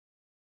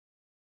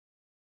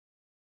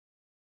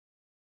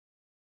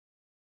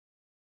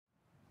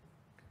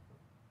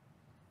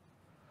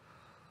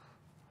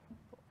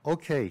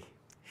Okay,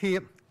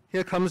 here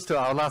comes to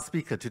our last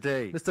speaker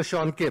today, Mr.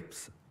 Sean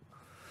GIBBS.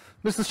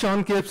 Mr.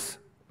 Sean GIBBS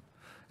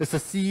is the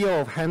CEO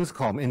of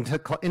Hanscom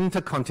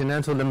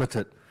Intercontinental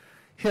Limited.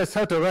 He has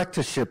held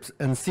directorships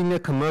and senior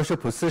commercial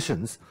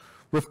positions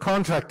with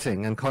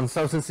contracting and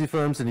consultancy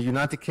firms in the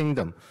United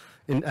Kingdom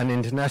and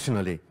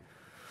internationally.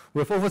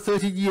 With over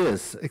 30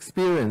 years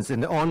experience in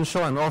the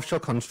onshore and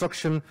offshore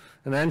construction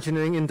and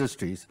engineering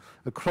industries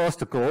across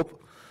the globe,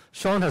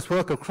 Sean has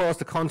worked across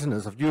the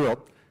continents of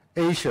Europe,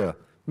 Asia,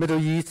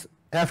 Middle East,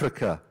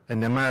 Africa,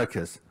 and the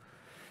Americas.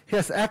 He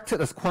has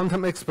acted as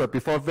quantum expert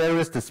before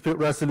various dispute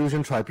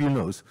resolution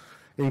tribunals,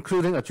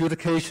 including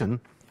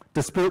adjudication,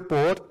 dispute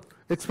board,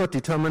 expert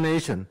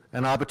determination,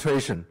 and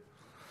arbitration.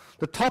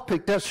 The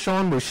topic that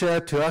Sean will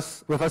share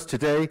with us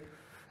today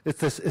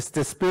is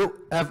dispute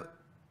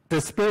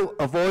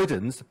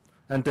avoidance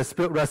and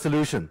dispute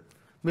resolution.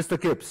 Mr.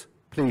 GIBBS,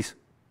 please.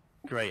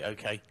 Great,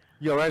 okay.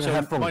 You're right.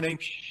 So my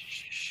name's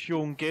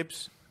Sean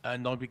GIBBS,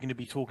 and I'm going to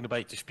be talking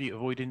about dispute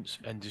avoidance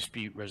and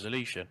dispute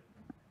resolution.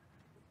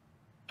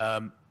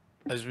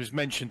 As was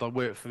mentioned, I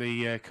work for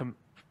the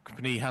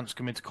company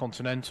Hanscom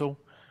Intercontinental,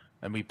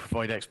 and we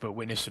provide expert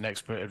witness and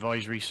expert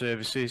advisory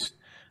services.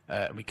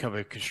 We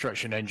cover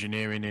construction,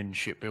 engineering, and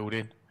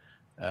shipbuilding.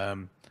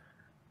 I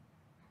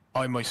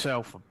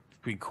myself have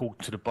been called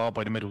to the bar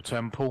by the Middle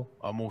Temple.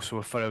 I'm also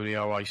a fellow of the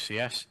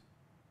RICS.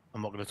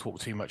 I'm not going to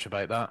talk too much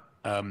about that.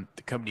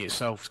 The company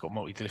itself has got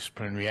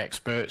multidisciplinary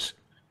experts,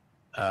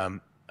 and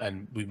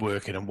we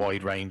work in a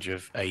wide range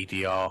of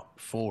ADR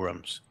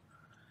forums.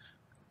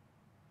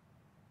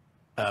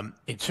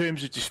 In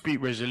terms of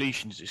dispute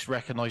resolutions, it's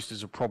recognised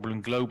as a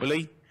problem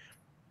globally.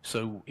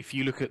 So if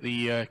you look at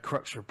the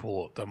Crux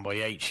report done by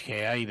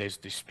HKA, there's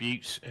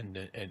disputes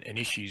and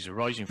issues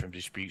arising from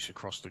disputes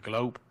across the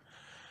globe.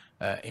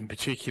 In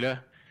particular,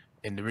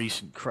 in the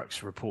recent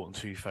Crux report in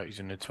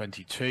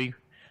 2022,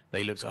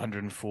 they looked at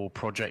 104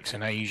 projects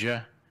in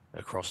Asia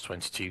across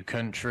 22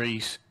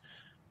 countries,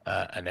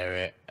 and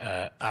their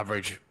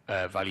average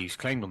values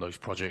claimed on those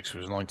projects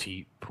was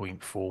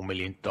 $90.4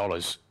 million.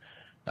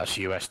 That's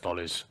US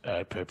dollars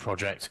per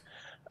project.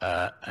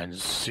 And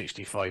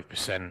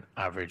 65%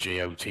 average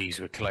EOTs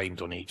were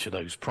claimed on each of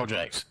those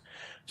projects.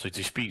 So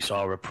disputes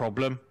are a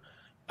problem,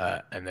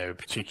 and they're a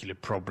particular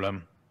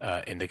problem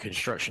in the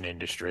construction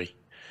industry.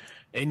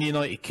 In the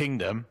United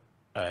Kingdom,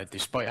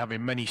 despite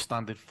having many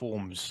standard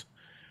forms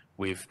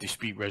with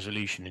dispute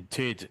resolution and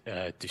tiered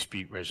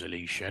dispute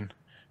resolution,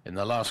 in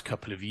the last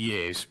couple of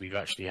years, we've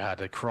actually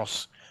had a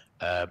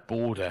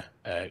cross-border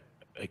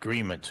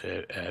agreement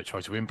to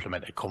try to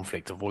implement a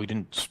conflict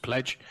avoidance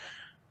pledge.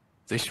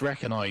 This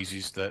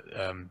recognises that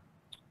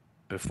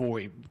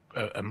before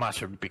a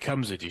matter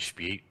becomes a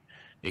dispute,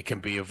 it can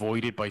be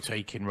avoided by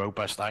taking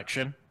robust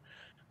action.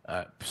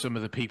 Some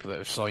of the people that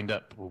have signed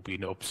up will be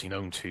obviously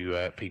known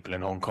to people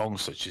in Hong Kong,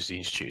 such as the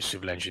Institute of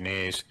Civil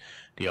Engineers,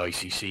 the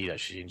ICC,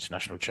 that's the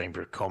International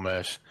Chamber of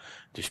Commerce,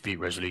 Dispute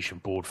Resolution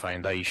Board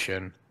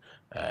Foundation,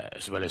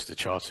 as well as the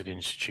Chartered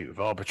Institute of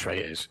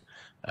Arbitrators.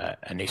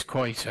 And it's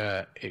quite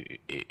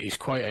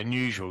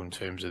unusual in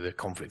terms of the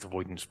conflict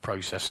avoidance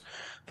process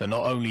that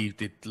not only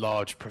did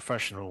large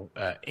professional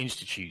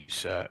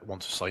institutes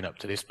want to sign up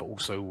to this, but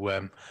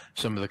also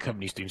some of the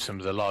companies doing some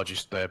of the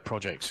largest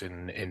projects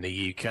in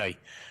the UK.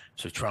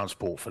 So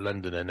Transport for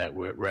London and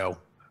Network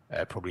Rail,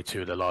 probably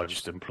two of the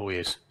largest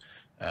employers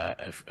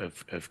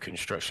of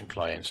construction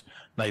clients.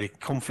 Now, the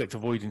conflict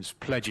avoidance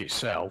pledge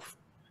itself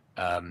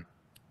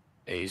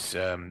is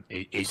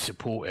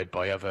supported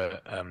by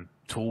other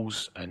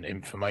tools and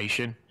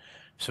information.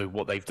 So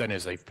what they've done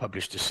is they've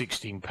published a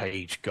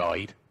 16-page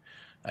guide,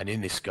 and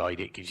in this guide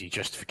it gives you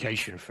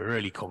justification for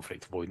early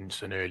conflict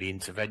avoidance and early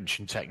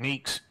intervention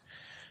techniques.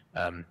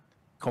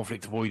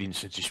 Conflict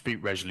avoidance and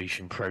dispute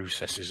resolution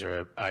processes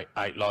are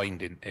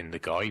outlined in the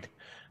guide,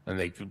 and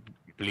they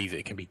believe that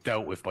it can be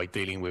dealt with by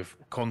dealing with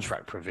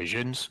contract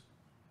provisions.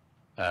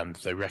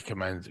 They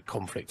recommend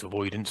conflict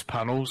avoidance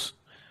panels.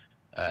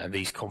 And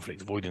these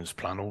conflict avoidance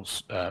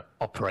panels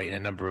operate in a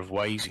number of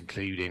ways,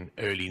 including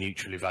early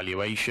neutral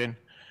evaluation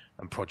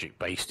and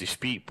project-based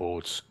dispute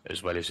boards,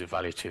 as well as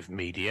evaluative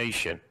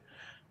mediation.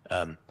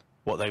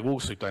 What they've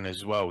also done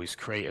as well is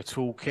create a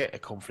toolkit, a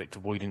conflict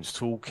avoidance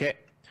toolkit,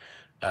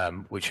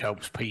 which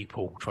helps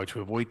people try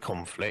to avoid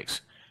conflicts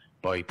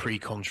by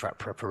pre-contract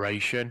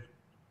preparation,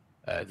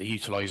 the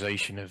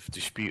utilisation of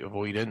dispute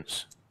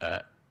avoidance,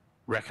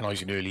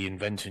 recognising early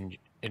intervention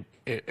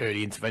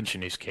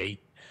is key,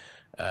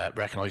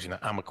 recognising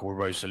that amicable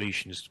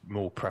resolution is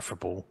more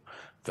preferable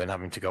than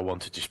having to go on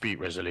to dispute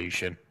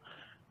resolution.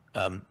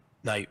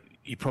 Now,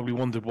 you probably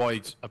wondered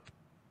why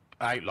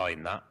I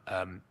outlined that.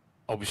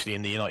 Obviously,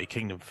 in the United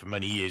Kingdom, for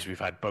many years, we've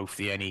had both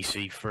the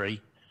NEC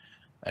 3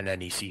 and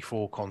NEC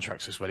 4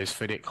 contracts, as well as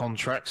FIDIC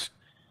contracts.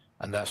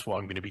 And that's what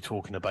I'm going to be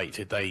talking about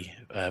today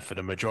for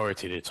the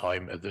majority of the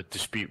time, of the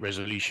dispute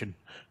resolution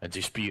and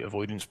dispute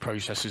avoidance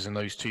processes in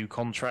those two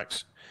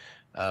contracts.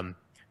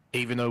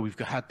 Even though we've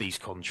had these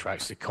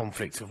contracts, the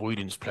conflict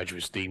avoidance pledge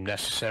was deemed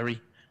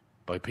necessary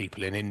by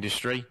people in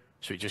industry.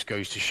 So it just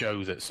goes to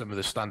show that some of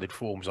the standard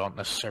forms aren't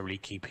necessarily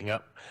keeping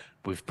up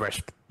with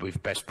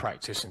best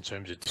practice in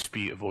terms of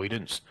dispute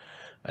avoidance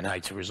and how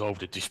to resolve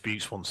the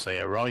disputes once they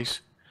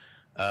arise.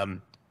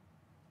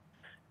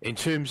 In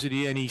terms of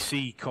the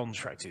NEC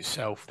contract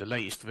itself, the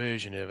latest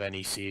version of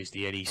NEC is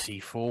the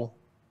NEC 4,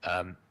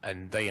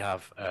 and they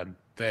have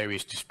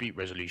various dispute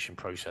resolution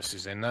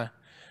processes in there.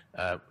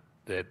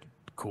 They're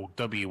called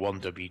W1,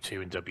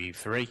 W2, and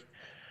W3.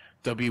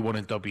 W1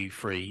 and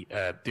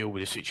W3 deal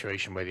with a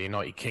situation where the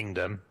United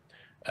Kingdom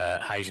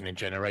Housing and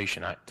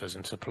Generation Act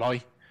doesn't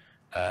apply.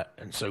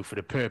 And so for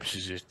the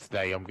purposes of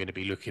today, I'm going to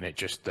be looking at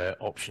just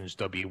options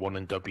W1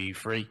 and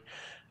W3.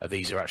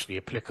 These are actually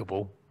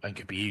applicable and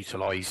can be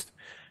utilised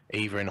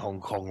either in Hong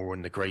Kong or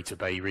in the Greater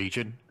Bay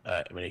region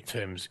in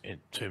terms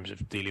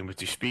of dealing with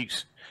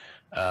disputes.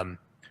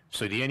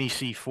 So the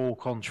NEC 4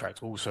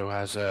 contract also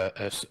has a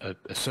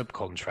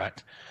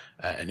subcontract,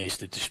 and it's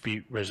the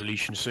Dispute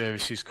Resolution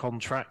Services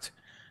contract.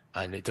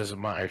 And it doesn't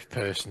matter if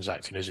persons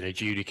acting as an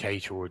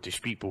adjudicator or a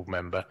dispute board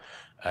member,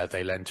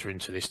 they'll enter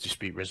into this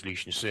Dispute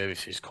Resolution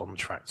Services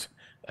contract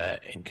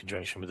in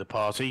conjunction with the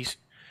parties.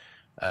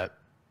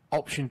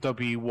 Option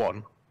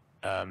W1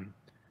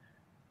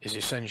 is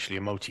essentially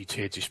a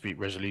multi-tiered dispute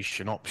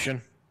resolution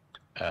option.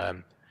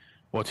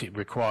 What it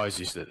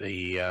requires is that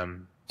the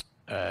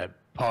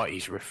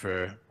parties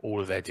refer all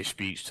of their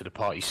disputes to the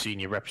party's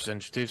senior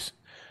representatives,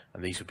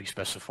 and these will be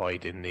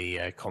specified in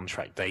the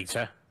contract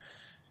data.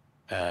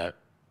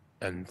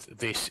 And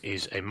this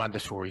is a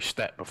mandatory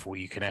step before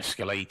you can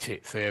escalate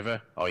it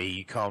further, i.e.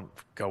 you can't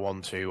go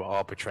on to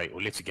arbitrate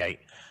or litigate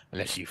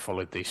unless you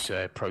followed this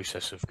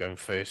process of going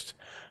first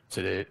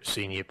to the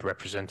senior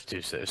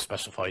representatives that are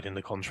specified in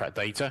the contract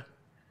data.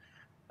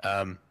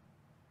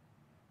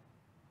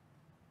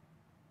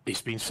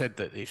 It's been said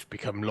that it's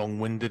become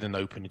long-winded and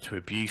open to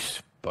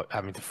abuse, but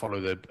having to follow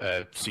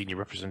the senior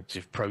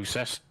representative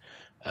process,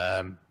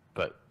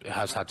 but it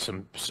has had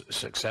some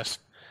success.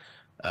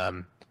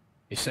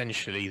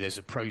 Essentially, there's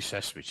a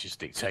process which is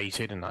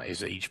dictated, and that is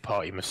that each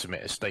party must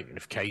submit a statement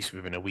of case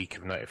within a week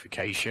of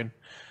notification.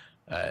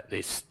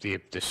 The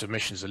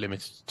submissions are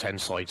limited to 10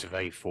 sides of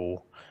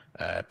A4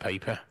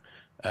 paper,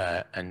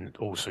 and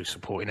also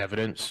supporting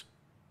evidence.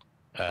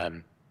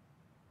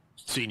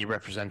 Senior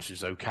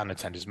representatives, though, can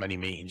attend as many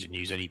meetings and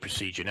use any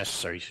procedure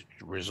necessary to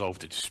resolve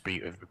the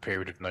dispute over a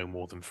period of no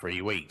more than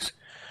 3 weeks.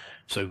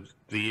 So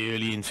the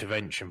early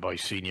intervention by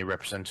senior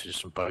representatives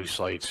from both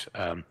sides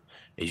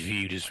is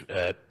viewed as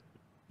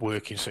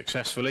working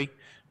successfully,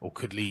 or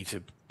could lead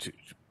to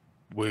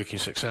working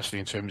successfully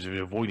in terms of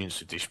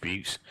avoidance of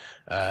disputes,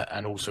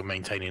 and also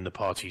maintaining the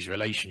parties'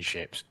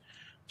 relationships.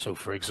 So,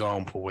 for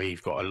example, where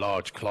you've got a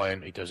large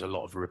client who does a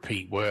lot of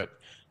repeat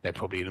work, they're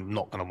probably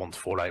not going to want to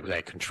fall out with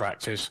their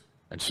contractors,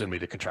 and similarly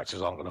the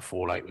contractors aren't going to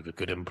fall out with a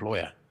good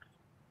employer.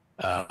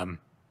 At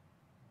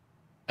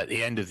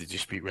the end of the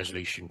dispute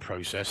resolution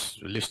process,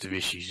 a list of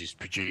issues is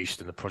produced,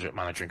 and the project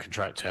manager and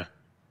contractor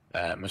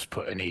must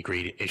put any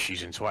agreed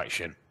issues into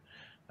action.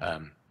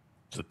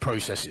 So the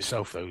process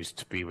itself, though, is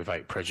to be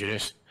without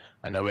prejudice,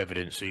 and no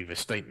evidence, either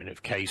statement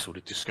of case or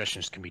the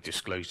discussions, can be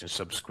disclosed in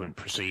subsequent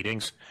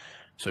proceedings.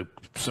 So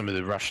some of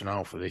the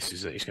rationale for this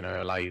is that it's going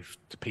to allow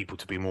the people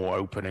to be more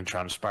open and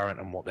transparent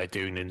on what they're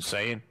doing and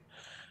saying.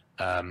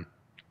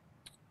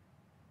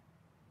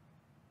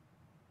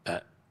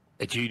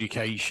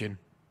 Adjudication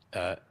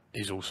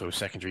is also a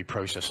secondary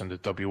process under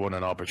W1,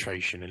 and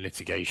arbitration and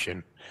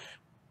litigation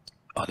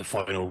are the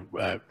final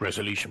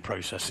resolution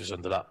processes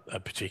under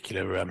that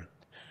particular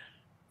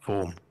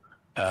form.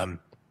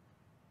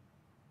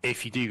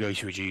 If you do go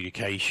to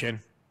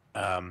adjudication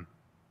and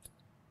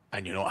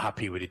you're not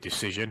happy with a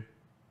decision,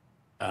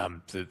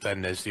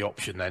 then there's the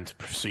option then to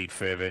proceed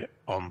further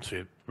on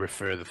to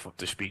refer the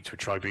dispute to a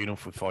tribunal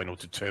for final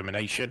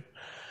determination.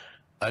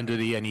 Under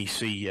the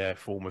NEC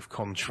form of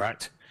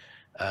contract,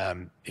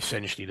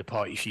 essentially the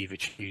parties either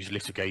choose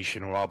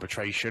litigation or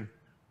arbitration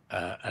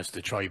as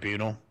the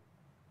tribunal,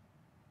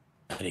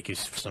 and it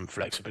gives some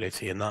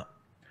flexibility in that.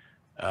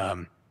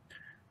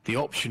 The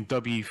option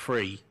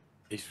W3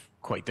 is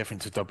quite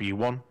different to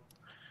W1,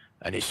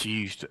 and it's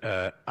used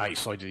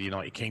outside of the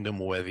United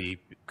Kingdom, or where the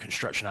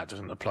Construction Act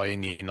doesn't apply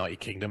in the United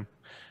Kingdom,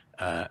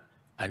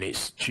 and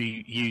it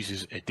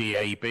uses a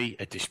DAB,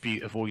 a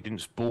Dispute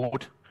Avoidance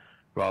Board,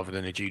 rather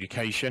than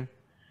adjudication.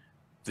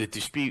 The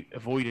Dispute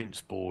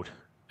Avoidance Board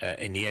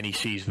in the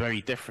NEC is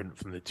very different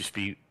from the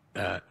Dispute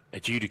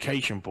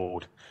Adjudication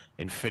Board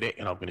in FIDIC,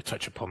 and I'm going to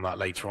touch upon that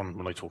later on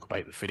when I talk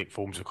about the FIDIC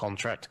forms of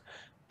contract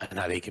and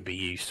how they can be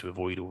used to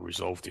avoid or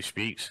resolve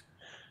disputes.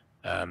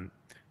 And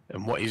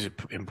what is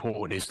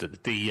important is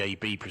that the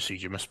DAB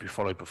procedure must be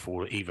followed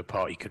before either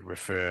party could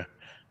refer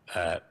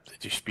the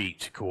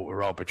dispute to court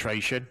or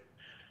arbitration.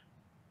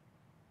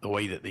 The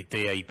way that the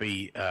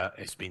DAB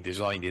has been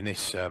designed in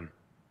this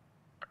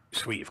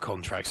suite of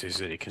contracts is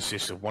that it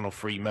consists of 1 or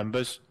 3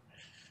 members.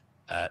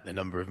 The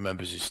number of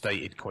members is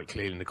stated quite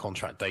clearly in the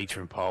contract data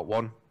in Part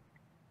 1.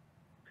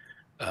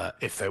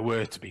 If there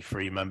were to be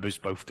 3 members,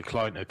 both the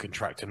client and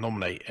contractor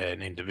nominate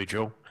an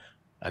individual,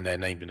 and they're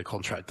named in the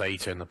contract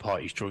data, and the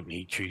parties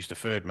jointly choose the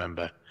third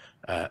member,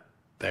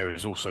 there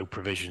is also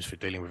provisions for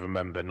dealing with a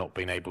member not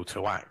being able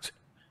to act.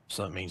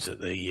 So that means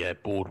that the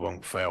board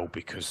won't fail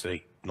because they're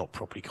not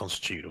properly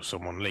constituted or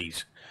someone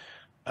leaves.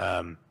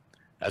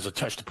 As I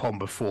touched upon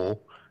before,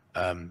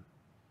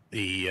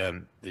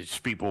 the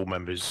dispute board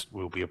members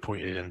will be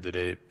appointed under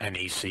the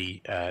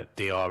NEC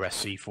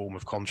DRSC form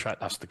of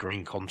contract. That's the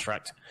green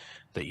contract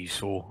that you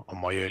saw on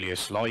my earlier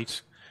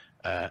slides,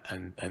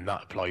 and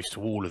that applies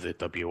to all of the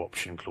W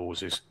option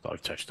clauses that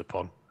I've touched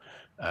upon.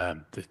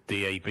 The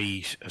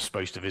DABs are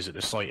supposed to visit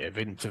the site at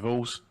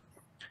intervals.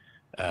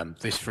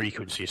 This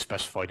frequency is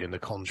specified in the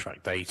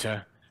contract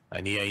data,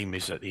 and the aim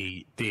is that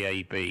the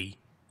DAB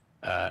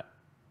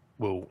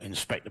will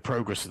inspect the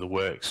progress of the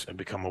works and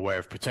become aware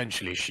of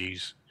potential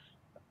issues,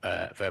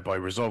 thereby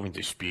resolving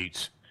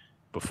disputes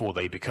before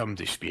they become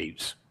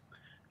disputes.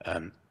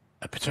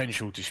 A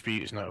potential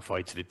dispute is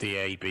notified to the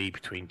DAB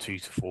between 2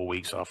 to 4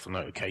 weeks after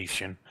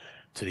notification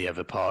to the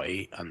other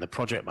party and the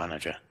project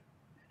manager.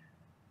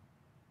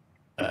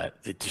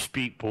 The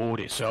dispute board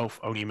itself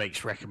only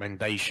makes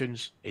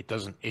recommendations. It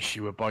doesn't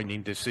issue a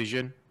binding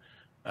decision.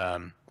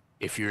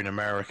 If you're in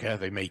America,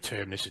 they may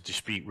term this a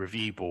dispute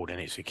review board, and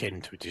it's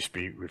akin to a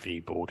dispute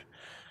review board.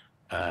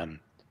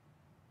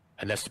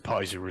 Unless the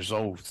parties have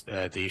resolved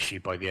the issue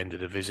by the end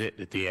of the visit,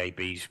 the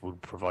DABs will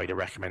provide a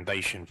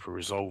recommendation for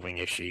resolving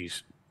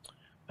issues.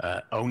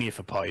 Only if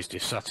a party is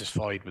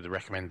dissatisfied with the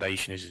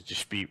recommendation is a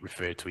dispute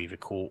referred to either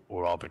court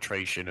or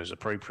arbitration as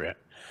appropriate.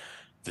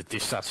 The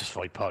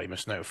dissatisfied party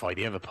must notify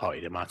the other party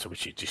of the matter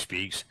which it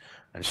disputes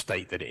and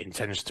state that it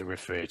intends to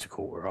refer to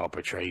court or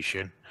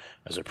arbitration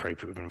as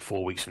appropriate within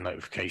 4 weeks of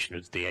notification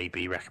of the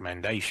DAB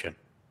recommendation.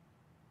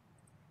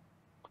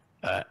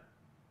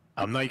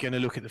 I'm now going to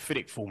look at the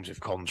FIDIC forms of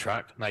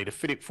contract. Now, the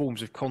FIDIC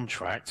forms of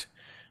contract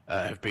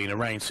have been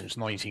around since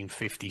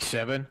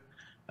 1957,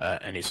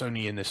 and it's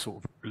only in the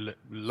sort of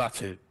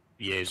latter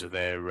years of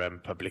their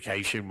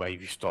publication where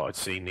you've started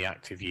seeing the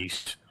active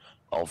use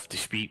of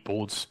dispute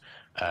boards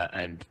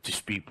and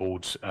dispute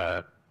boards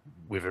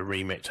with a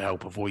remit to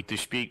help avoid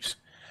disputes.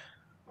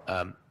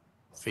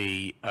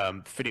 The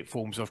FIDIC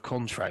forms of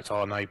contract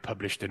are now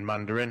published in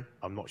Mandarin.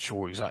 I'm not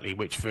sure exactly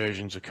which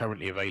versions are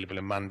currently available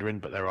in Mandarin,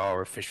 but there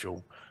are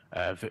official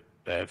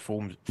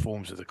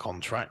forms of the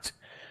contract.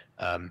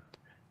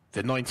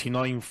 The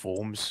 99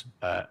 forms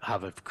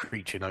have a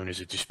creature known as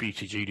a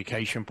dispute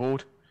adjudication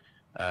board.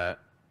 The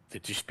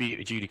dispute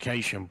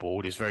adjudication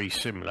board is very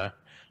similar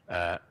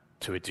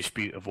to a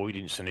dispute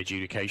avoidance and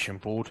adjudication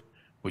board,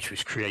 which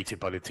was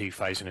created by the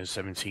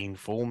 2017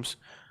 forms.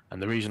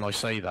 And the reason I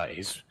say that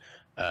is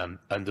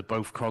under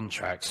both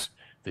contracts,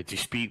 the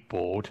dispute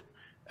board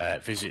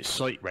visits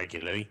site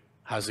regularly,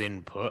 has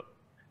input.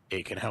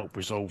 It can help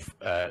resolve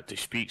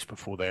disputes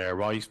before they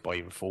arise by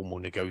informal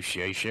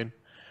negotiation.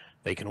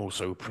 They can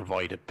also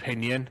provide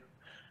opinion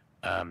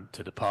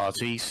to the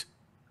parties.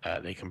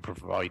 They can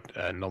provide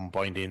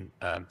non-binding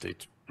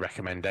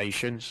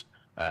recommendations.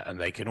 And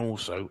they can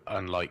also,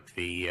 unlike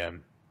the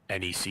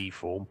NEC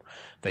form,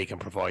 they can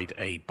provide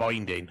a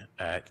binding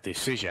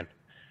decision.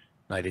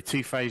 Now, the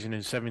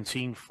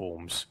 2017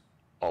 forms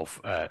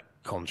of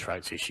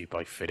contracts issued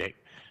by FIDIC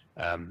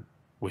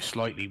were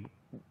slightly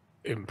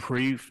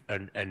improved,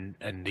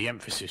 and the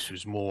emphasis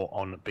was more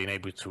on being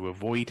able to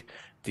avoid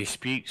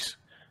disputes,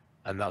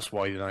 and that's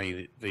why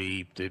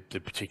the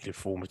particular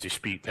form of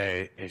dispute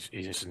there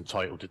is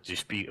entitled the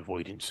Dispute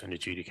Avoidance and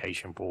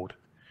Adjudication Board.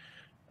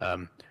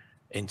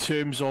 In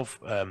terms of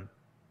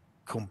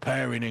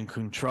comparing and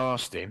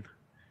contrasting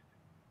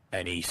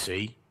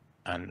NEC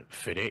and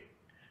FIDIC,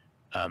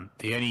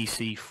 the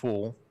NEC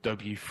 4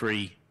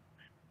 W3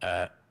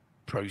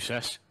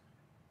 process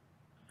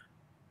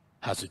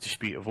has a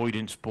dispute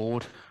avoidance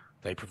board.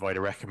 They provide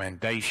a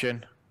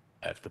recommendation.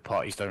 If the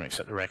parties don't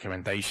accept the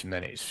recommendation,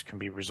 then it can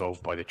be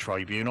resolved by the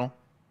tribunal.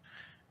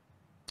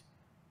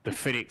 The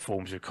FIDIC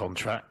forms of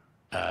contract,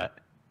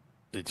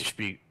 the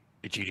dispute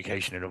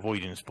adjudication and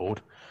avoidance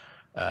board,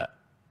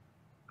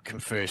 can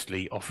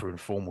firstly offer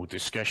informal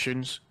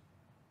discussions.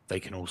 They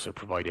can also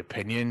provide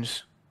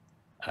opinions.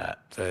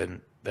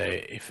 Then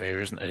if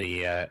there isn't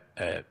a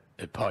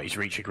parties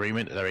reach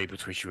agreement, they're able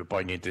to issue a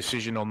binding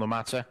decision on the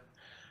matter.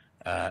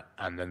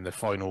 And then the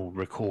final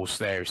recourse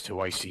there is to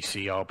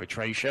ICC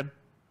arbitration.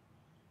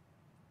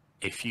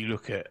 If you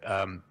look at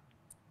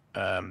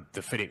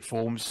the FIDIC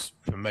forms,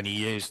 for many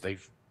years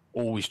they've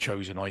always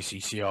chosen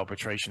ICC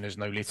arbitration as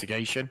no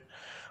litigation.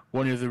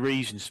 One of the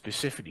reasons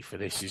specifically for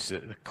this is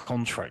that the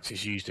contract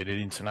is used in an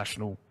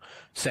international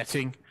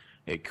setting.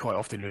 It quite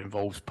often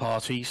involves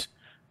parties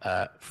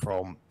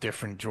from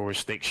different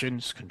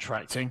jurisdictions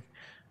contracting,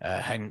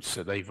 hence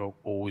that they've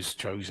always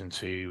chosen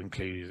to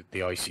include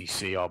the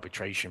ICC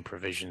arbitration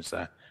provisions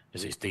there,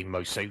 as it's deemed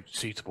most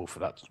suitable for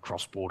that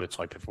cross-border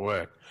type of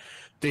work.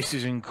 This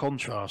is in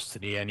contrast to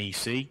the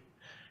NEC.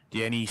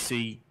 The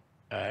NEC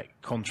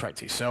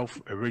contract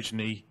itself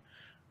originally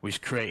was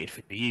created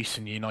for the use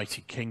in the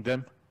United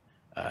Kingdom.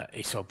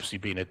 It's obviously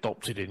been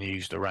adopted and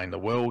used around the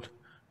world,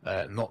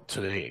 not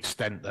to the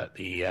extent that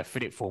the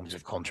FIDIC forms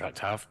of contract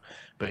have.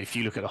 But if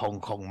you look at the Hong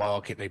Kong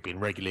market, they've been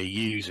regular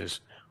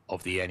users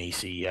of the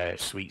NEC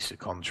suites of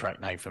contract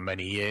now for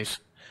many years.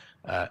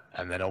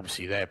 And then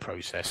obviously their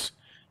process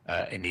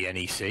in the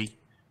NEC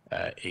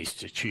is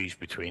to choose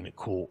between a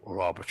court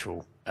or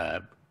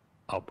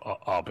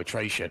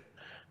arbitration.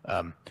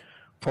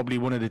 Probably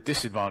one of the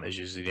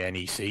disadvantages of the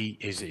NEC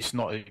is it's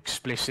not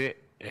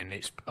explicit in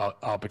its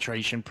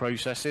arbitration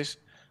processes,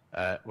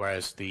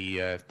 whereas the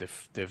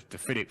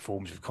FIDIC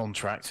forms of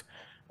contract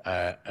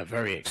are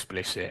very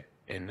explicit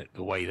in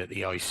the way that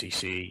the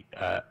ICC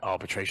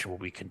arbitration will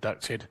be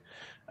conducted,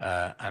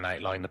 and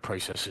outline the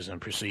processes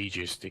and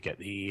procedures to get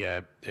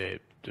the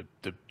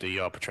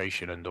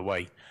arbitration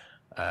underway,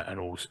 and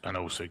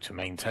also to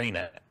maintain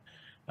it.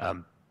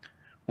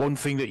 One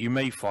thing that you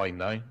may find,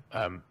 though,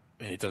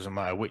 it doesn't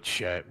matter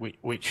which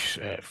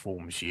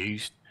forms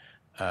used,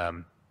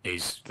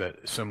 is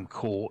that some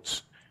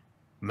courts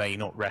may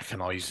not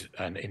recognise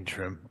an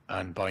interim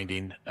and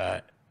binding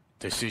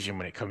decision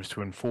when it comes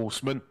to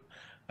enforcement,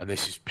 and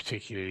this is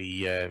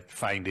particularly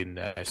found in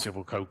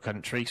civil code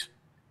countries.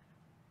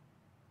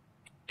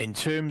 In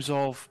terms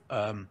of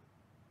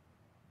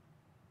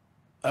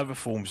other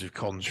forms of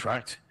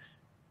contract,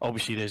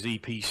 obviously there's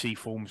EPC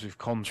forms of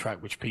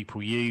contract which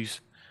people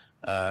use.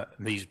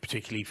 These are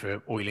particularly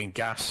for oil and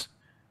gas,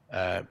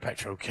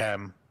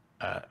 petrochem,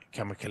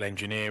 chemical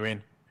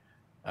engineering.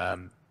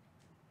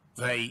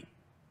 They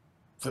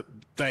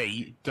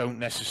don't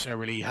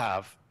necessarily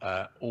have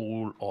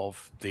all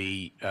of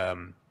the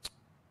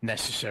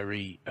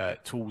necessary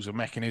tools and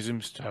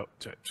mechanisms to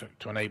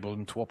enable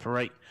them to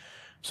operate.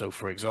 So,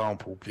 for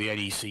example, the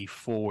NEC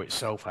 4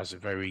 itself has a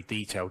very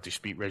detailed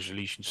dispute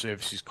resolution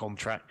services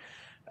contract,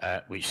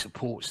 which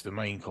supports the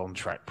main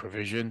contract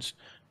provisions,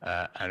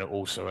 and it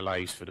also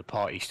allows for the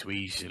parties to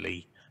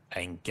easily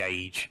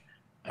engage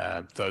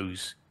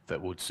those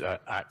that would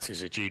act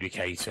as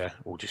adjudicator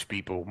or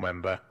dispute board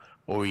member,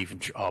 or even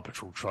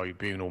arbitral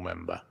tribunal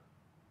member.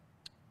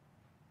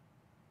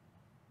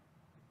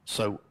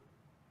 So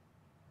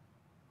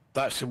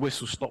that's a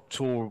whistle-stop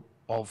tour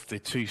of the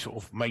two sort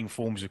of main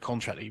forms of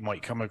contract that you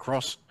might come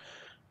across.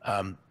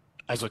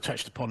 As I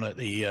touched upon at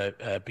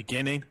the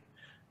beginning,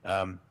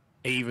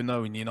 even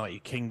though in the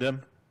United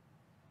Kingdom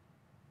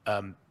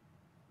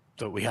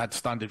that we had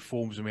standard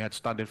forms and we had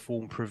standard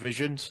form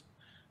provisions,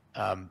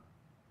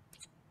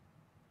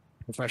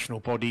 professional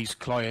bodies,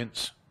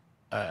 clients,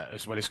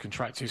 as well as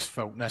contractors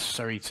felt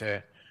necessary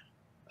to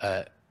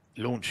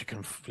launch a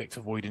conflict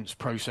avoidance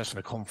process and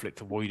a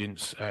conflict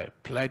avoidance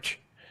pledge.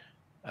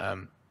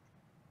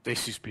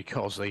 This is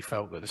because they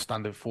felt that the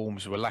standard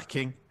forms were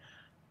lacking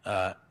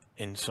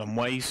in some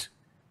ways.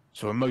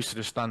 So in most of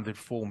the standard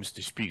forms,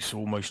 disputes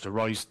almost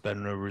arise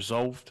then are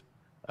resolved.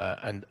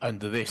 And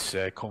under this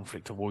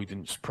conflict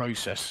avoidance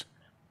process,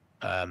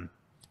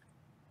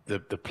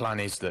 the plan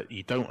is that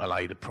you don't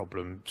allow the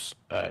problems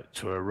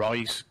to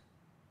arise.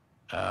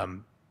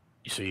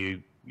 So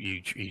you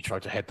try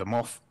to head them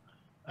off.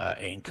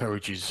 It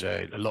encourages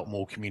a lot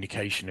more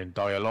communication and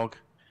dialogue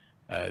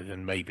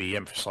than may be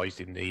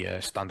emphasised in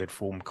the standard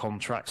form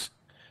contracts.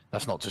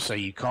 That's not to say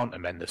you can't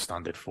amend the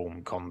standard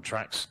form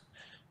contracts,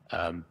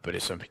 but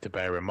it's something to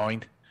bear in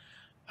mind.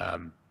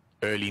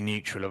 Early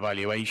neutral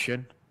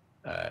evaluation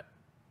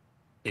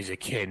is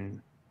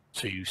akin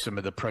to some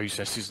of the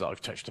processes that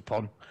I've touched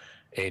upon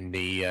in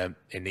the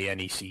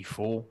NEC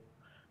 4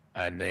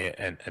 and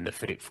the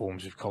FIDIC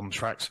forms of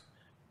contracts.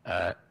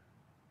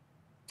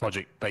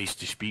 Project-based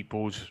dispute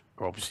boards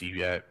are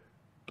obviously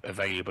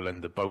available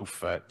under both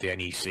the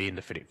NEC and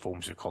the FIDIC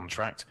forms of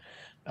contract.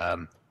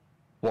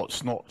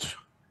 What's not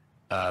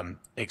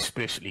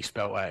explicitly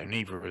spelled out in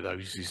either of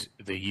those is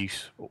the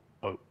use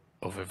of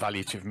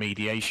evaluative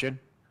mediation,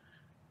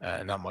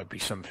 and that might be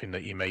something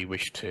that you may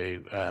wish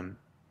to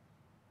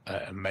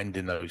amend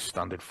in those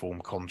standard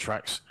form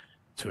contracts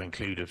to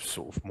include a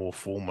sort of more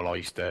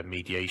formalised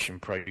mediation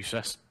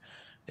process.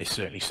 It's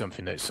certainly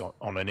something that's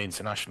on an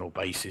international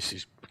basis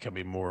is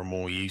becoming more and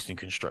more used in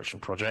construction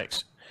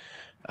projects.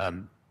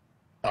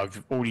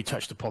 I've already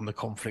touched upon the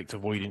conflict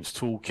avoidance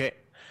toolkit.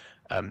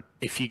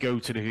 If you go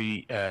to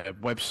the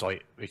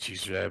website, which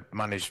is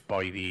managed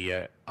by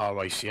the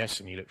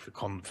RICS, and you look for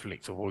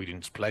conflict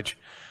avoidance pledge,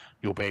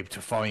 you'll be able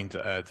to find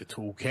the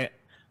toolkit.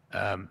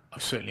 I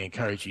certainly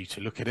encourage you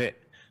to look at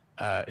it.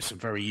 There's some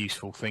very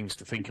useful things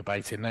to think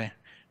about in there,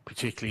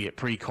 particularly at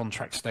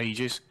pre-contract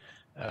stages.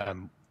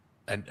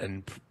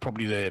 And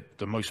probably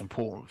the most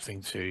important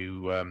thing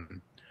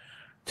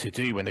to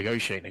do when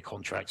negotiating a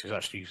contract is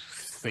actually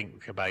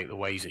think about the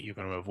ways that you're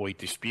going to avoid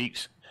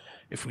disputes.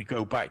 If we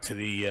go back to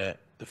the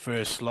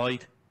first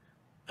slide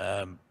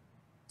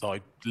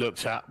I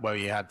looked at, where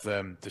you had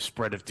the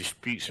spread of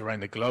disputes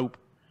around the globe,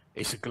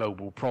 it's a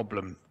global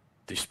problem,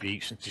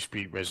 disputes and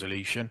dispute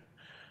resolution.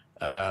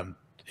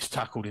 It's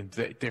tackled in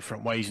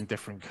different ways in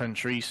different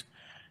countries.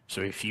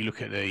 So if you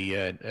look at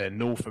the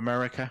North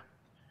America,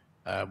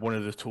 one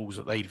of the tools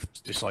that they've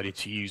decided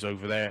to use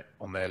over there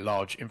on their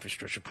large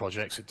infrastructure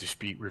projects are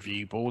dispute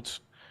review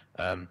boards.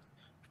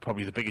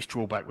 probably the biggest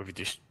drawback with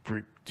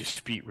a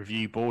dispute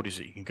review board is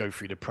that you can go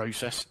through the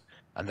process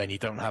and then you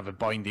don't have a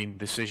binding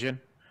decision.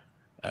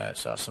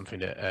 So that's something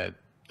that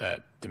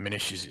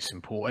diminishes its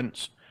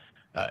importance.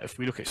 If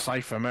we look at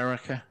South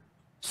America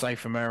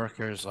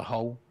as a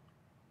whole,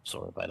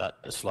 sorry about that,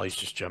 the slides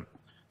just jumped.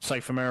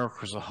 South America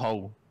as a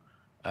whole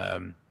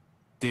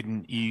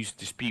didn't use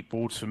dispute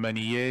boards for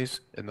many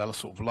years. In the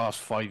sort of last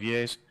 5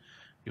 years,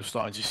 you're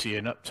starting to see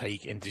an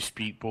uptake in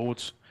dispute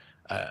boards.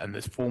 And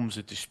the forms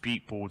of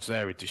dispute boards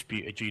there are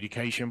dispute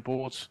adjudication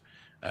boards.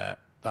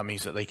 That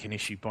means that they can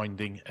issue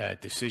binding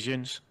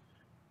decisions.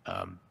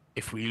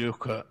 If we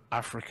look at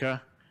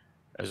Africa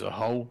as a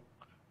whole,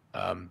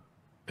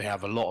 they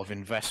have a lot of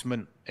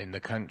investment in the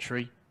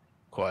country.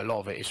 Quite a lot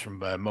of it is from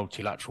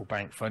multilateral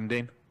bank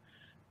funding.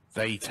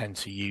 They tend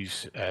to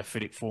use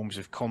FIDIC forms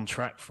of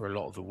contract for a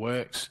lot of the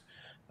works,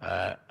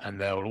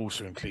 and they'll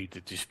also include the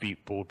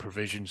dispute board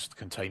provisions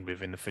contained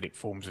within the FIDIC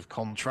forms of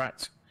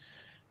contract.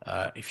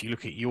 If you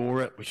look at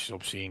Europe, which is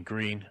obviously in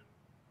green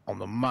on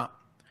the map,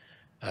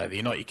 the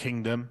United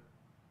Kingdom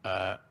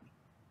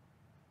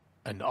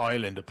and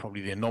Ireland are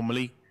probably the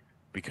anomaly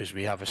because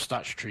we have a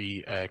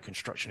statutory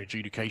construction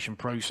adjudication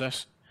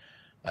process.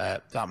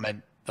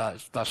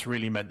 That's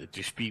really meant that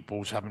dispute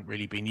boards haven't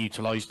really been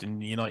utilised in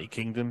the United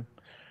Kingdom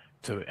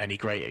to any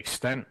great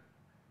extent.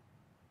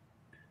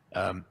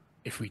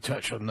 If we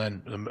touch on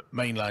then the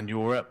mainland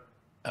Europe,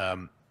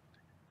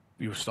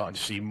 we were starting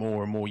to see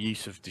more and more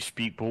use of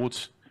dispute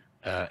boards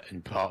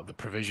in part of the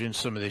provision.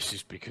 Some of this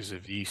is because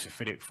of the use of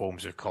FIDIC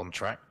forms of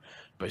contract,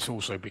 but it's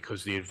also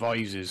because the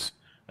advisors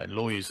and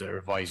lawyers that are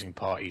advising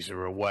parties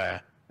are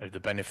aware of the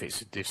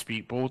benefits of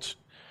dispute boards.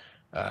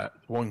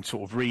 One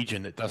sort of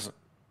region that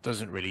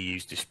doesn't really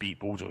use dispute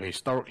boards, or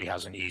historically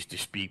hasn't used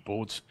dispute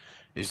boards,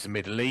 is the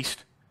Middle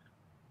East.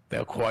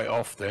 They'll quite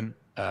often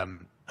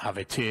have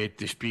a tiered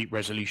dispute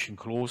resolution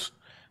clause,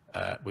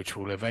 which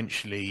will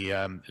eventually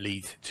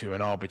lead to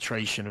an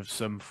arbitration of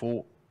some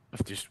sort.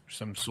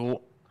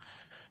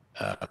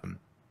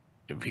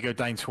 If we go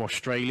down to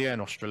Australia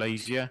and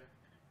Australasia,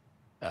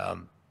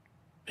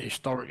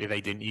 historically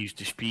they didn't use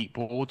dispute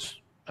boards,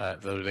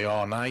 though they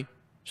are now.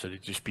 So the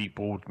dispute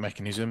board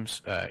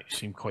mechanisms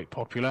seem quite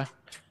popular.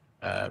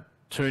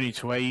 Turning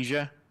to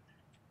Asia,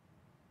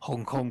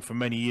 Hong Kong for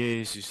many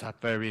years has had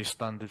various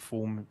standard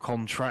form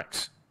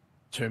contracts.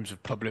 In terms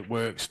of public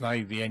works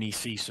now, the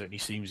NEC certainly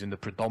seems in the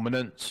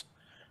predominance.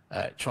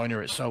 China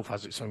itself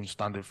has its own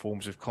standard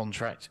forms of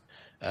contract,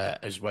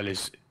 as well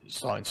as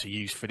starting to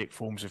use FIDIC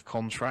forms of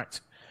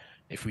contract.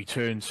 If we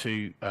turn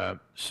to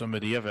some of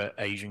the other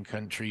Asian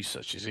countries,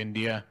 such as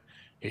India,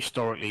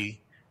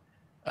 historically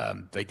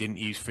they didn't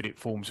use FIDIC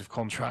forms of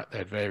contract. They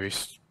had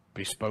various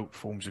bespoke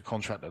forms of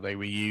contract that they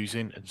were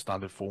using, and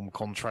standard form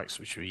contracts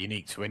which were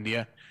unique to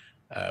India.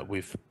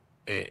 With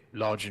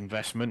large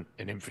investment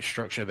in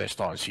infrastructure, they're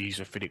starting to use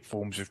the FIDIC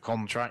forms of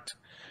contract.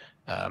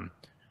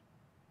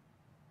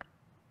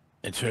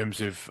 In terms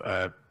of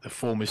the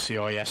former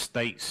CIS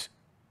states,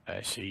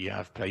 so you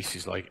have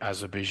places like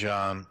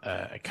Azerbaijan,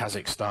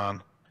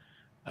 Kazakhstan,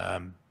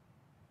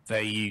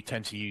 they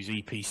tend to use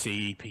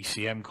EPC,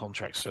 EPCM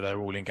contracts, so they're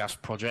oil and gas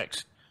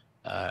projects.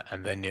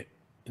 And then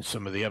in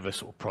some of the other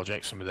sort of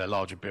projects, some of their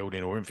larger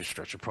building or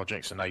infrastructure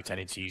projects, and they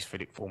tended to use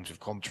FIDIC forms of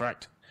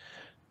contract.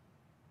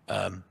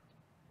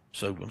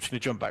 So I'm just going to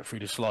jump back through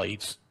the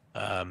slides.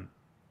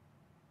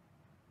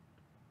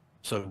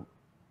 So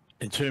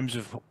in terms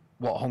of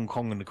what Hong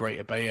Kong and the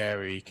Greater Bay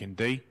Area can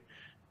do,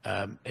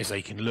 is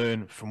they can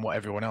learn from what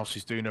everyone else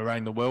is doing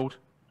around the world.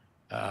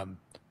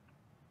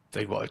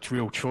 They've got a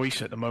real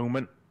choice at the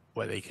moment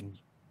where they can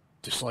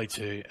decide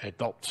to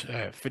adopt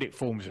FIDIC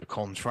forms of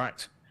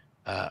contract,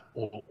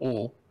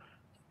 or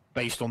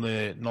based on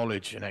the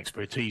knowledge and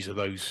expertise of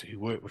those who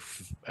work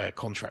with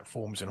contract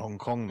forms in Hong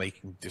Kong, they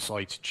can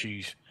decide to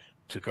choose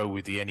to go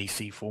with the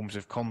NEC forms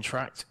of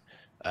contract.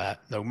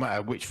 No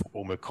matter which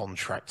form of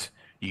contract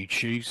you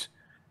choose,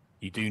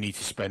 you do need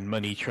to spend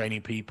money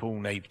training people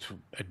and able to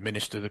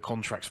administer the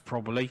contracts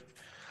properly.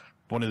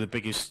 One of the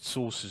biggest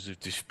sources of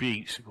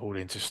disputes,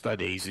 according to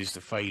studies, is the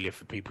failure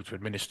for people to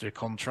administer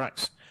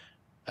contracts.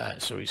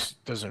 So it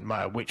doesn't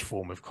matter which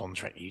form of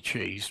contract you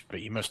choose, but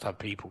you must have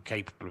people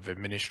capable of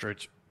administering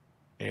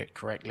it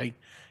correctly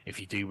if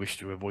you do wish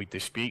to avoid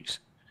disputes.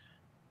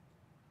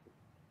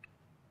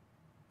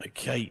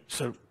 Okay,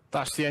 so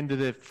that's the end of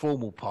the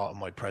formal part of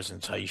my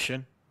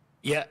presentation.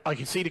 Yeah, I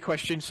can see the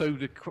question. So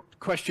the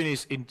question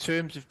is, in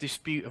terms of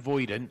dispute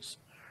avoidance,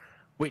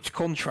 which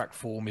contract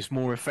form is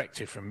more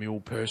effective from your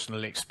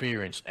personal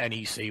experience,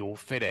 NEC or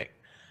FIDIC?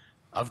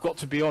 I've got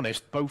to be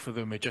honest, both of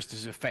them are just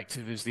as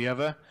effective as the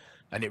other,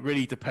 and it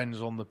really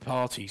depends on the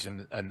parties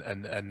and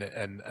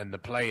the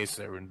players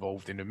that are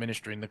involved in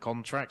administering the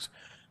contracts.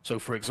 So,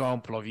 for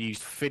example, I've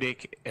used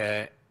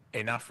FIDIC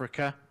in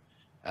Africa,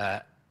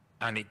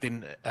 and it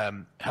didn't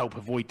help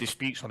avoid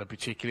disputes on a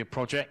particular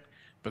project,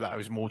 but that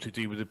was more to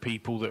do with the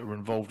people that were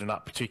involved in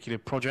that particular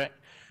project.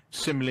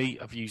 Similarly,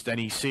 I've used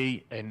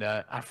NEC in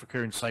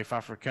Africa and South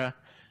Africa.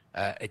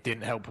 It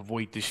didn't help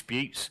avoid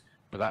disputes,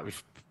 but that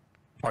was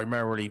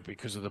primarily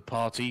because of the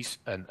parties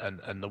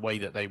and the way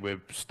that they were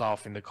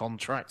staffing the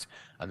contract,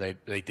 and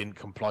they didn't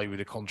comply with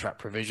the contract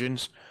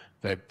provisions.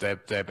 Their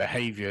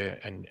behaviour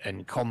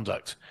and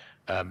conduct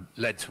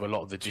led to a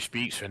lot of the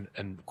disputes,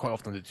 and quite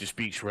often the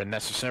disputes were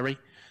unnecessary.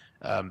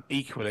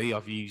 Equally,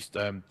 I've used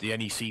the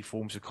NEC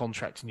forms of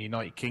contract in the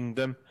United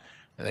Kingdom,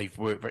 and they've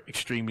worked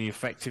extremely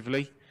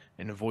effectively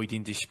in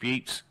avoiding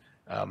disputes.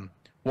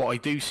 What I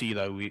do see,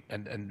 though,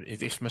 and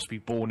this must be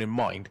borne in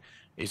mind,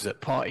 is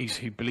that parties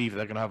who believe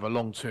they're going to have a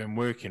long-term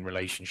working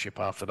relationship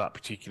after that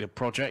particular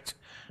project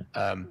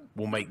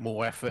will make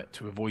more effort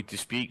to avoid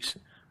disputes,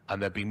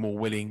 and they'll be more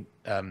willing,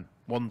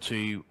 one,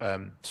 to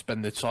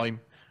spend the time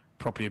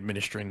properly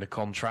administering the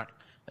contract,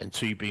 and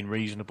two, being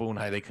reasonable in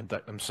how they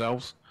conduct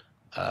themselves.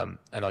 And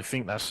I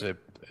think that's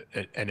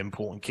an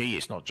important key.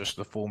 It's not just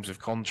the forms of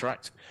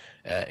contract,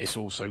 it's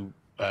also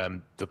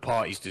the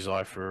party's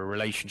desire for a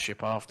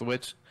relationship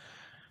afterwards.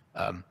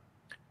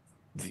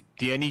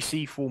 The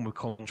NEC form of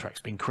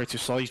contract's been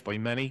criticised by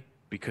many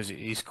because it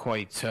is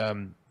quite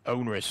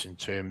onerous in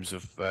terms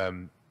of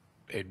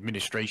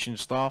administration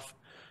staff,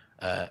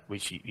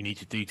 which you need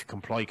to do to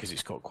comply, because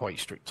it's got quite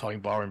strict time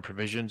barring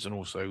provisions, and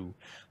also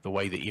the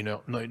way that you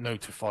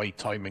notify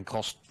time and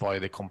cost via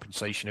the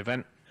compensation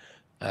event.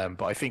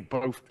 But I think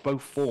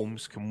both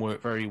forms can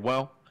work very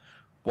well.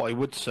 What I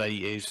would say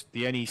is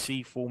the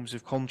NEC forms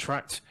of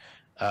contract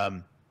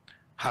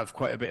have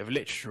quite a bit of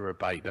literature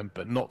about them,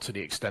 but not to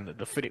the extent that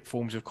the FIDIC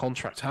forms of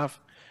contract have.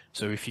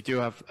 So if you do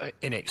have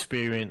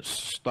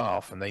inexperienced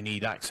staff and they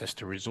need access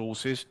to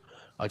resources,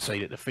 I'd say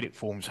that the FIDIC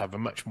forms have a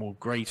much more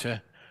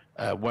greater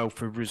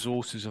wealth of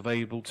resources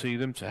available to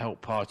them to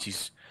help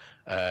parties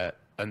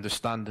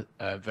understand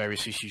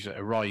various issues that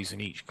arise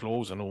in each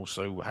clause, and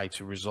also how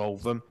to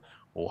resolve them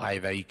or how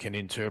they can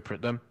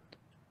interpret them.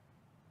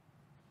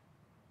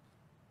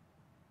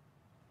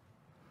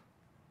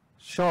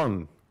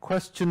 Sean,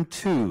 question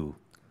 2.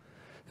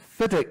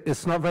 FIDIC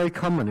is not very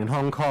common in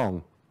Hong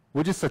Kong.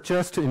 Would you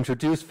suggest to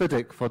introduce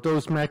FIDIC for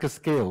those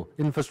mega-scale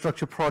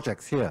infrastructure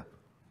projects here?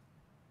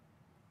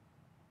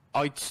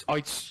 I'd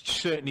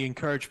certainly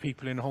encourage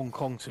people in Hong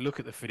Kong to look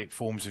at the FIDIC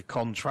forms of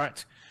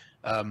contract.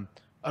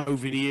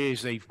 Over the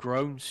years, they've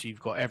grown. So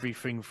you've got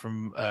everything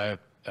from the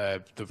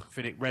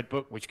FIDIC Red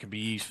Book, which can be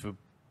used for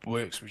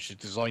works which are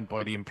designed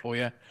by the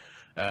employer,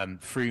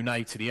 through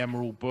now to the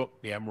Emerald Book.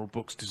 The Emerald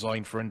Book's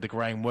designed for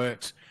underground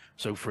works.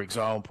 So, for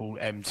example,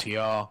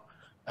 MTR,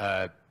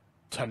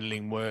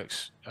 tunnelling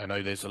works. I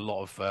know there's a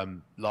lot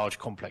of large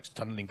complex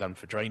tunnelling done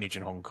for drainage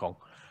in Hong Kong,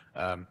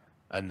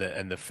 and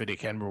the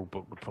FIDIC Emerald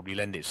Book would probably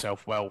lend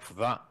itself well for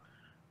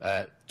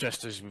that.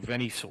 Just as with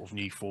any sort of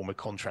new form of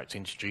contract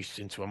introduced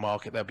into a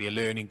market, there'll be a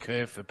learning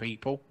curve for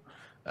people.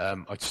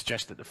 I'd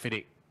suggest that the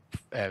FIDIC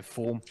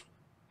form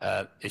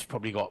it's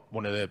probably got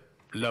one of the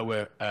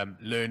lower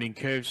learning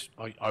curves.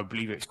 I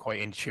believe it's quite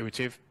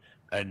intuitive,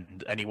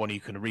 and anyone who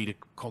can read a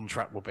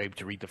contract will be able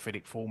to read the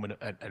FIDIC form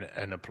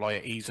and apply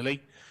it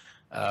easily.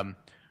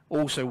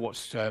 Also,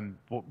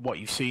 what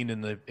you've seen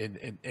in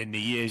the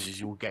years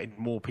is you're getting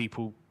more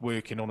people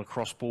working on a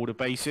cross-border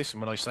basis.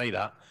 And when I say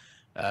that,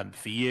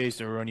 for years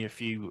there were only a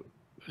few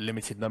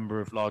limited number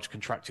of large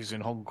contractors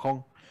in Hong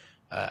Kong,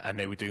 and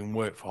they were doing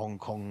work for Hong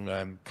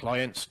Kong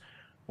clients.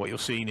 What you're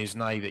seeing is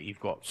now that you've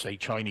got, say,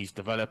 Chinese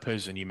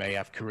developers, and you may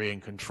have Korean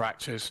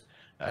contractors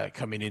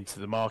coming into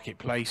the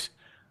marketplace.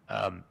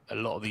 A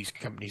lot of these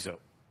companies that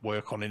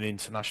work on an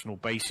international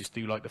basis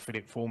do like the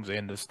FIDIC forms. They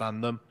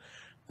understand them.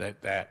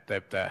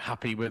 They're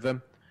happy with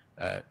them.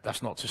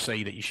 That's not to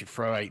say that you should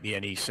throw out the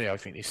NEC. I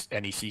think this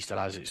NEC still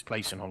has its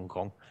place in Hong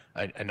Kong,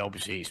 and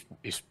obviously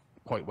it's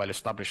quite well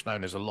established now,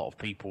 and there's a lot of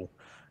people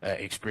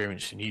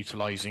experienced in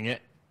utilising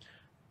it.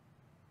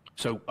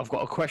 So I've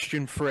got a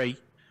question 3.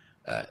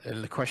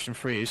 And the question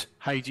 3 is,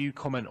 how do you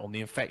comment on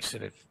the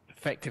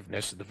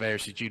effectiveness of the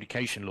various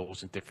adjudication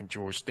laws in different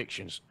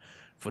jurisdictions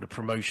for the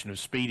promotion of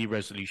speedy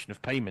resolution of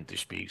payment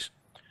disputes,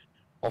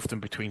 often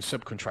between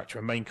subcontractor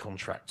and main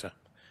contractor?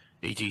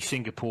 E.g.,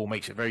 Singapore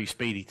makes it very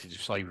speedy to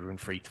decide within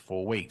 3 to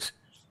 4 weeks.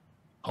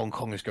 Hong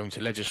Kong is going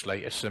to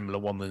legislate a similar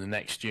one in the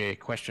next year,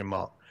 question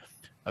mark.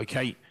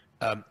 Okay,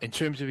 in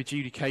terms of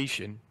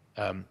adjudication,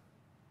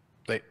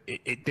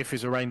 it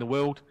differs around the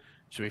world.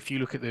 So if you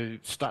look at the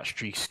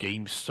statutory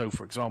schemes, so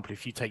for example,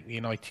 if you take the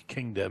United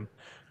Kingdom,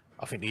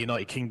 I think the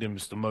United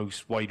Kingdom's the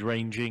most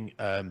wide-ranging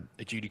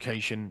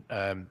adjudication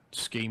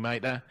scheme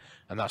out there,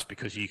 and that's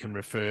because you can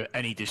refer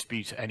any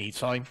dispute at any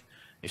time.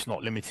 It's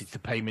not limited to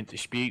payment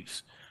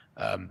disputes.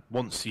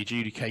 Once the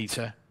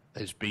adjudicator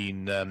has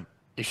been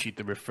issued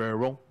the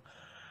referral,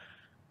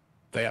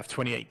 they have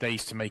 28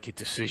 days to make a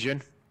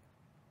decision.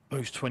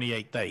 Those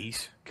 28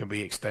 days can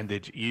be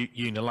extended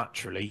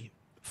unilaterally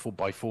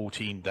by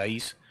 14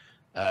 days.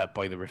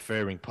 By the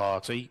referring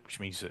party,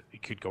 which means that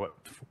it could go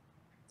up to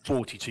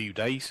 42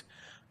 days.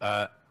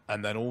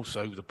 And then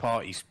also the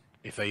parties,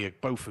 if they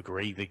both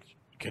agree, they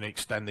can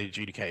extend the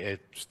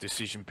adjudicator's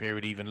decision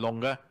period even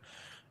longer.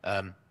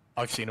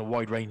 I've seen a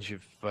wide range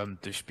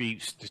of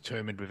disputes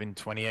determined within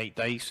 28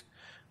 days.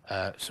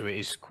 So it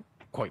is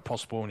quite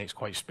possible, and it's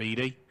quite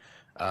speedy.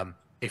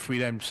 If we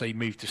then say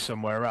move to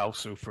somewhere else,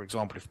 so for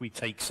example, if we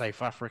take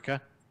South Africa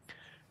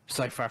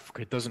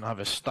doesn't have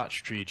a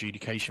statutory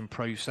adjudication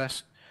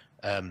process.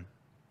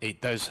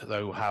 It does,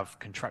 though, have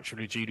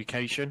contractual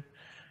adjudication.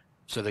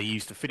 So they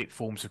use the FIDIC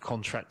forms of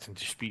contract and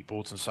dispute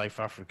boards in South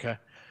Africa.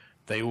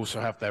 They also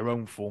have their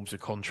own forms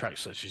of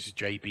contracts, such as the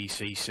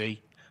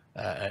JBCC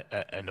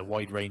and a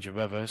wide range of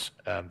others.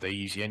 They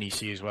use the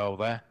NEC as well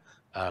there.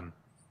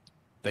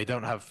 They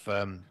don't have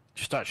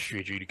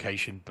statutory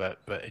adjudication, but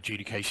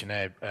adjudication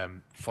there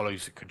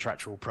follows the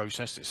contractual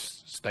process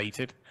that's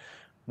stated.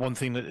 One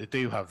thing that they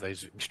do have,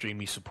 there's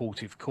extremely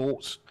supportive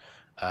courts,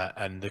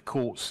 and the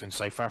courts in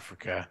South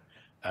Africa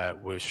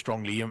were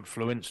strongly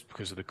influenced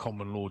because of the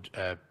common law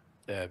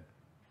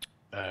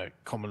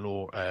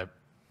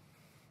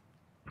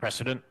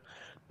precedent.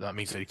 That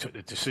means they took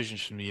the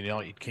decisions from the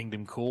United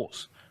Kingdom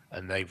courts,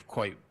 and they're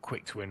quite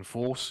quick to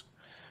enforce.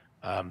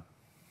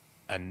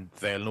 And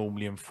they're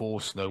normally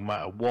enforced no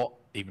matter what.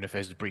 Even if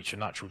there's a breach of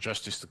natural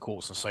justice, the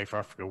courts in South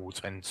Africa will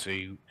tend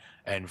to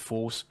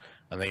enforce,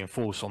 and they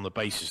enforce on the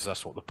basis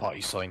that's what the party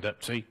signed up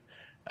to.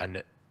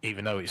 And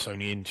even though it's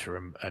only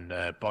interim and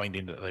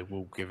binding, that they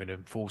will give an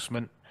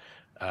enforcement.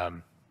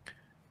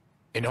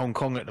 In Hong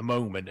Kong at the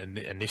moment,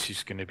 and this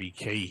is going to be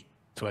key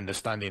to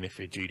understanding if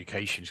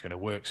adjudication is going to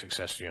work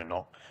successfully or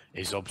not,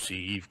 is obviously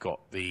you've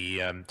got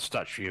the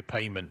statutory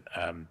payment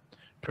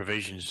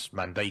provisions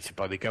mandated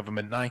by the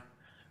government now.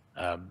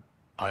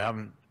 I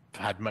haven't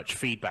had much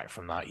feedback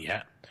from that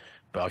yet,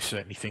 but I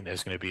certainly think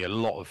there's going to be a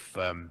lot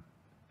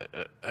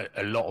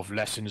of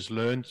lessons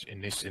learned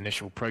in this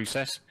initial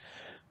process.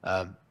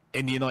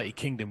 In the United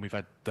Kingdom, we've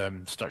had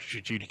statutory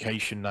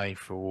adjudication now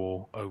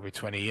for over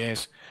 20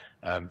 years.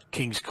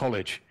 King's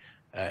College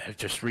have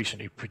just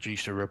recently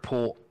produced a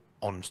report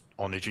on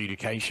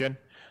adjudication.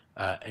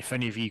 If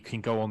any of you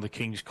can go on the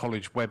King's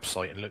College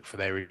website and look for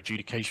their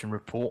adjudication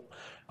report,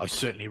 I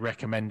certainly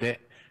recommend it.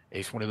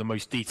 It's one of the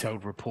most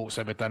detailed reports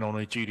ever done on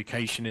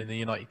adjudication in the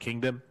United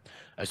Kingdom,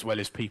 as well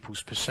as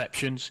people's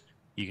perceptions.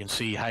 You can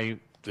see how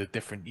the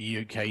different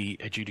UK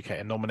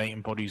adjudicator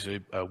nominating bodies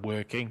are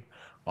working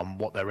on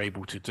what they're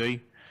able to do,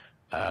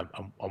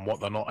 on what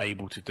they're not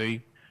able to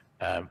do.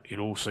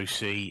 You'll also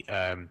see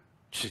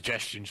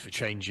suggestions for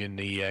changing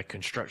the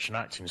construction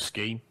acting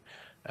scheme.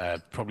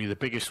 Probably the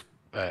biggest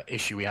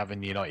issue we have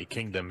in the United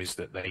Kingdom is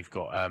that they've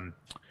got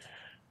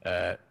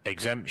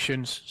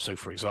exemptions. So,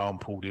 for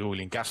example, the oil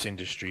and gas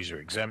industries are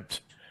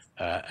exempt,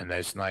 and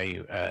there's now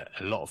a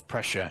lot of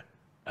pressure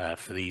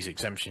for these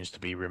exemptions to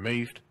be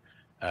removed.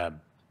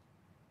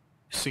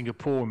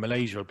 Singapore and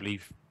Malaysia, I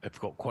believe, have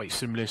got quite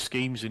similar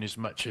schemes in as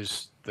much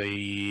as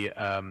the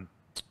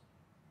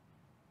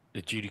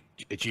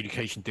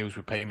adjudication deals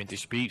with payment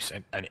disputes,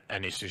 and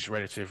it's just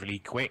relatively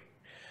quick.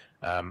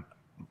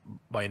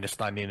 My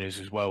understanding is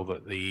as well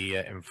that the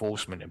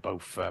enforcement in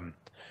both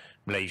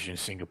Malaysia and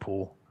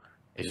Singapore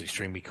is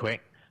extremely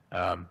quick.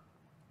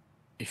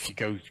 If you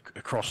go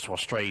across to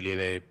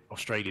Australia,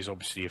 Australia's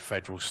obviously a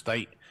federal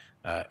state.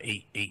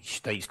 Each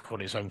state's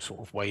got its own sort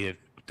of way of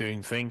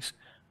doing things,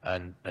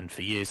 and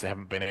for years they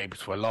haven't been able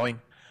to align.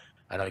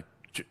 And I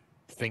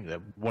think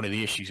that one of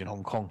the issues in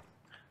Hong Kong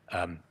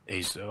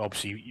is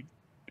obviously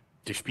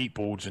dispute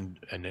boards and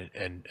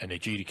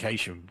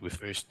adjudication were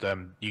first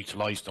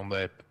utilised on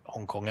the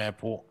Hong Kong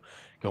airport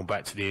going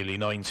back to the early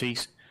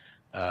 90s.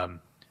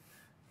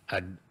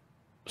 And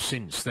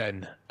since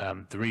then,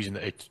 the reason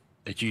that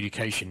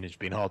adjudication has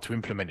been hard to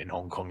implement in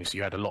Hong Kong is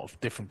you had a lot of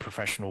different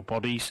professional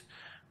bodies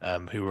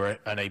who were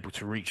unable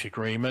to reach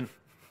agreement,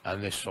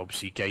 and this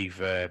obviously gave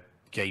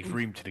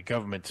room to the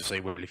government to say,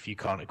 well, if you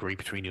can't agree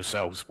between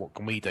yourselves, what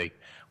can we do?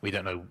 We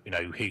don't know,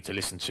 who to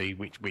listen to,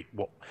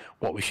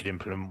 what we should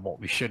implement, what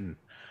we shouldn't.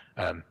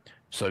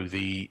 So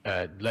the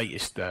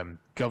latest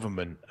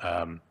government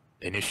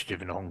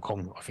initiative in Hong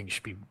Kong, I think,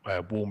 should be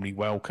warmly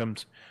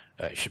welcomed.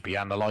 It should be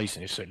analysed,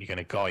 and it's certainly going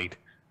to guide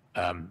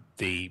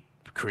the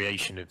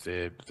creation of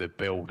the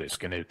bill that's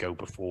going to go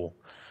before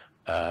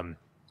the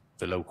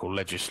local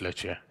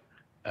legislature.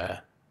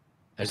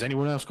 Has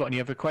anyone else got any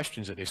other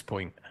questions at this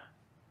point?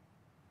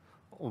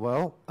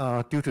 Well,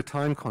 due to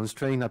time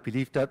constraint, I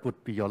believe that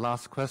would be your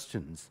last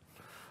questions.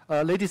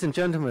 Ladies and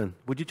gentlemen,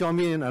 would you join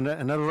me in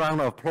another round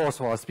of applause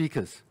for our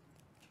speakers?